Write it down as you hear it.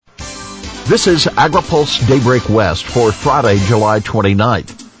This is AgriPulse Daybreak West for Friday, July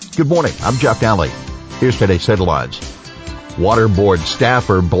 29th. Good morning. I'm Jeff Alley. Here's today's headlines. Water Board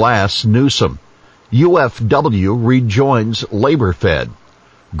staffer blasts Newsom. UFW rejoins Labor Fed.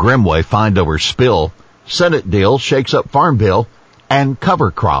 Grimway fined over spill. Senate deal shakes up Farm Bill and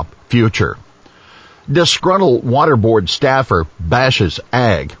cover crop future. Disgruntled Water Board staffer bashes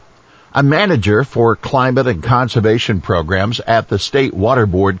ag. A manager for climate and conservation programs at the State Water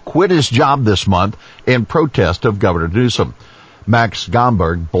Board quit his job this month in protest of Governor Newsom. Max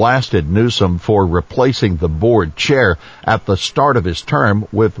Gomberg blasted Newsom for replacing the board chair at the start of his term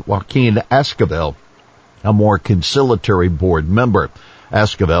with Joaquin Esquivel, a more conciliatory board member.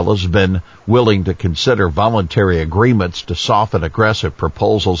 Esquivel has been willing to consider voluntary agreements to soften aggressive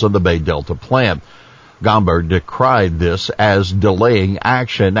proposals in the Bay Delta plan. Gomberg decried this as delaying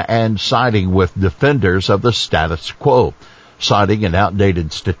action and siding with defenders of the status quo. Citing an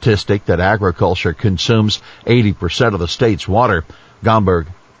outdated statistic that agriculture consumes 80% of the state's water, Gomberg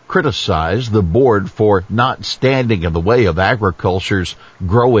criticized the board for not standing in the way of agriculture's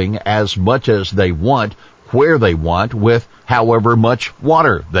growing as much as they want, where they want, with however much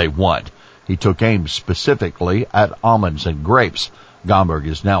water they want. He took aim specifically at almonds and grapes. Gomberg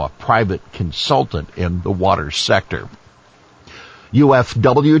is now a private consultant in the water sector.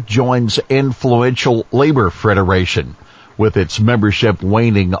 UFW joins influential labor federation. With its membership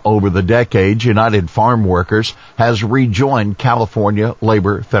waning over the decades, United Farm Workers has rejoined California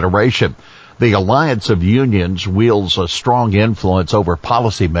Labor Federation. The alliance of unions wields a strong influence over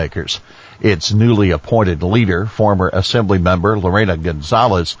policymakers. Its newly appointed leader, former Assembly member Lorena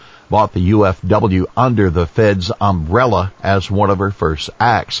Gonzalez, bought the UFW under the Fed's umbrella as one of her first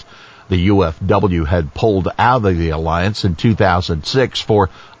acts. The UFW had pulled out of the alliance in 2006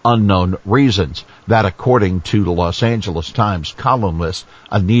 for unknown reasons. That according to the Los Angeles Times columnist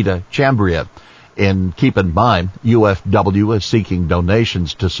Anita Chambria. Keep in mind, UFW is seeking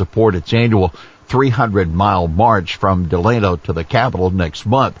donations to support its annual 300-mile march from Delano to the Capitol next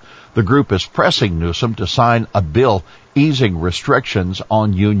month. The group is pressing Newsom to sign a bill easing restrictions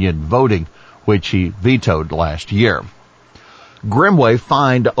on union voting, which he vetoed last year. Grimway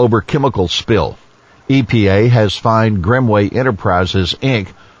fined over chemical spill. EPA has fined Grimway Enterprises, Inc.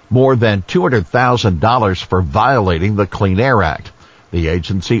 more than $200,000 for violating the Clean Air Act. The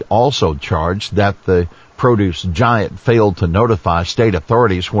agency also charged that the produce giant failed to notify state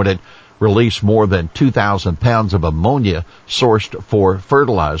authorities when it released more than 2,000 pounds of ammonia sourced for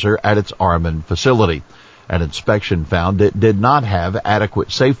fertilizer at its Armin facility. An inspection found it did not have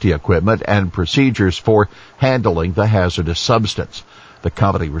adequate safety equipment and procedures for handling the hazardous substance. The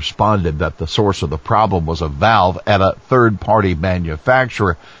company responded that the source of the problem was a valve at a third-party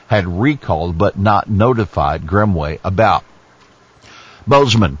manufacturer had recalled but not notified Grimway about.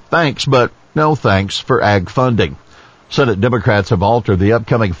 Bozeman, thanks, but no thanks for ag funding. Senate Democrats have altered the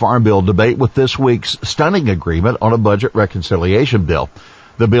upcoming Farm Bill debate with this week's stunning agreement on a budget reconciliation bill.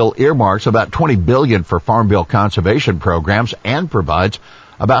 The bill earmarks about $20 billion for Farm Bill conservation programs and provides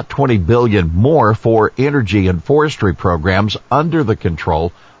about $20 billion more for energy and forestry programs under the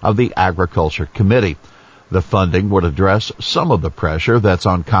control of the Agriculture Committee. The funding would address some of the pressure that's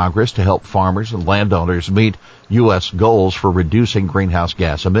on Congress to help farmers and landowners meet U.S. goals for reducing greenhouse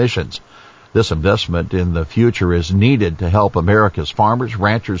gas emissions. This investment in the future is needed to help America's farmers,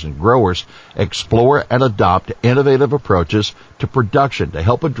 ranchers, and growers explore and adopt innovative approaches to production to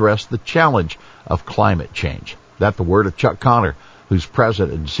help address the challenge of climate change. That's the word of Chuck Connor, who's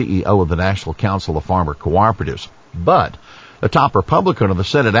president and CEO of the National Council of Farmer Cooperatives. But the top Republican of the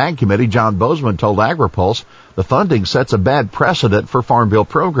Senate Ag Committee, John Bozeman, told AgriPulse the funding sets a bad precedent for Farm Bill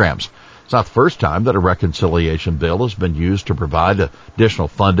programs. It's not the first time that a reconciliation bill has been used to provide additional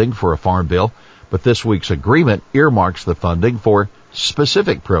funding for a farm bill, but this week's agreement earmarks the funding for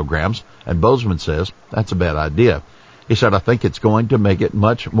specific programs, and Bozeman says that's a bad idea. He said, I think it's going to make it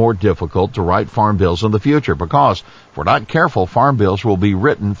much more difficult to write farm bills in the future because if we're not careful, farm bills will be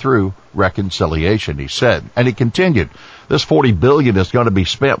written through reconciliation, he said. And he continued, this $40 billion is going to be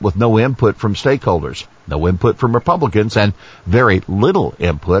spent with no input from stakeholders, no input from Republicans, and very little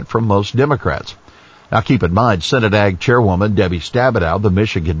input from most Democrats. Now keep in mind, Senate Ag Chairwoman Debbie Stabenow, the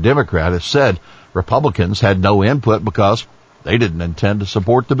Michigan Democrat, has said Republicans had no input because they didn't intend to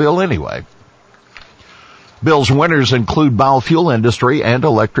support the bill anyway. Bill's winners include biofuel industry and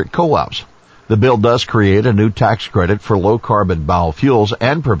electric co-ops. The bill does create a new tax credit for low-carbon biofuels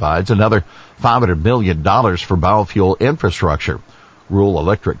and provides another $500 million for biofuel infrastructure. Rural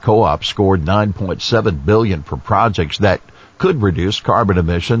electric co-ops scored $9.7 billion for projects that could reduce carbon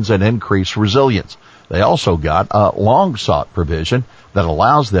emissions and increase resilience. They also got a long-sought provision that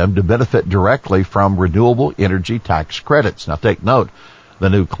allows them to benefit directly from renewable energy tax credits. Now take note, the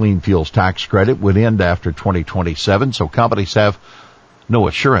new clean fuels tax credit would end after 2027, so companies have no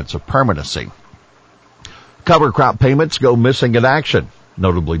assurance of permanency. Cover crop payments go missing in action.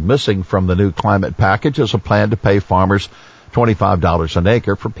 Notably missing from the new climate package is a plan to pay farmers $25 an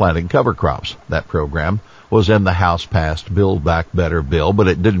acre for planting cover crops. That program was in the House-passed Build Back Better bill, but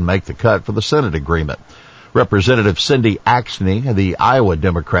it didn't make the cut for the Senate agreement. Representative Cindy Axne, the Iowa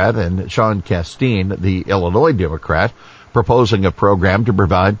Democrat, and Sean Castine, the Illinois Democrat, proposing a program to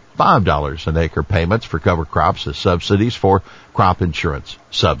provide $5 an acre payments for cover crops as subsidies for crop insurance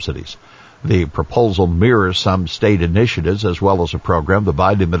subsidies. The proposal mirrors some state initiatives as well as a program the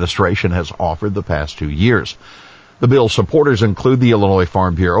Biden administration has offered the past 2 years. The bill's supporters include the Illinois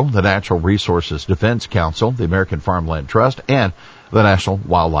Farm Bureau, the Natural Resources Defense Council, the American Farmland Trust, and the National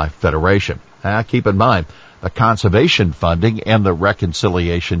Wildlife Federation. Keep in mind, the conservation funding and the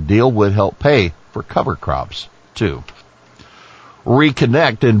reconciliation deal would help pay for cover crops, too.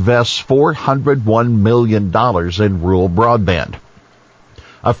 Reconnect invests $401 million in rural broadband.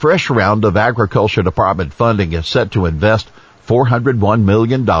 A fresh round of Agriculture Department funding is set to invest $401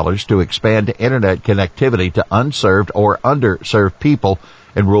 million to expand internet connectivity to unserved or underserved people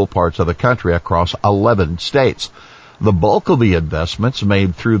in rural parts of the country across 11 states. The bulk of the investments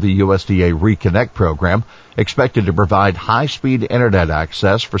made through the USDA Reconnect program expected to provide high-speed internet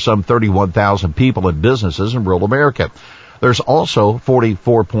access for some 31,000 people and businesses in rural America. There's also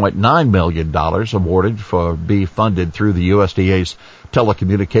 $44.9 million awarded to be funded through the USDA's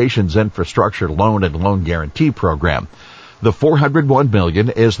Telecommunications Infrastructure Loan and Loan Guarantee Program. The $401 million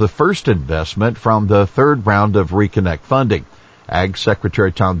is the first investment from the third round of Reconnect funding. Ag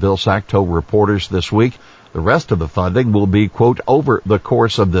Secretary Tom Vilsack told reporters this week the rest of the funding will be, quote, over the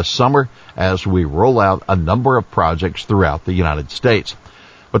course of this summer as we roll out a number of projects throughout the United States.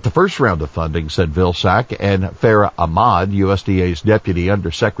 But the first round of funding, said Vilsack, and Farah Ahmad, USDA's Deputy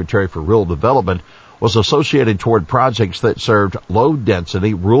Undersecretary for Rural Development, was associated toward projects that served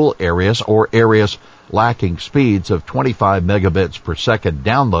low-density rural areas or areas lacking speeds of 25 megabits per second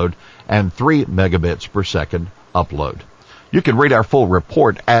download and 3 megabits per second upload. You can read our full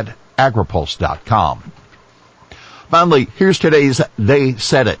report at agripulse.com. Finally, here's today's They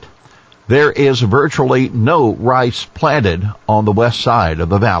Said It. There is virtually no rice planted on the west side of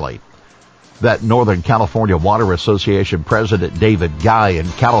the valley. That Northern California Water Association President David Guy and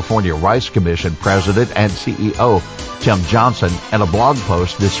California Rice Commission President and CEO Tim Johnson in a blog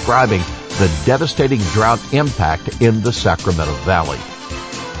post describing the devastating drought impact in the Sacramento Valley.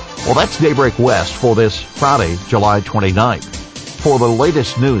 Well, that's Daybreak West for this Friday, July 29th. For the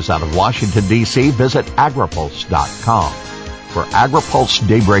latest news out of Washington, D.C., visit agripulse.com. For AgriPulse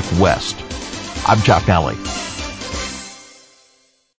Daybreak West, I'm Chuck Nally.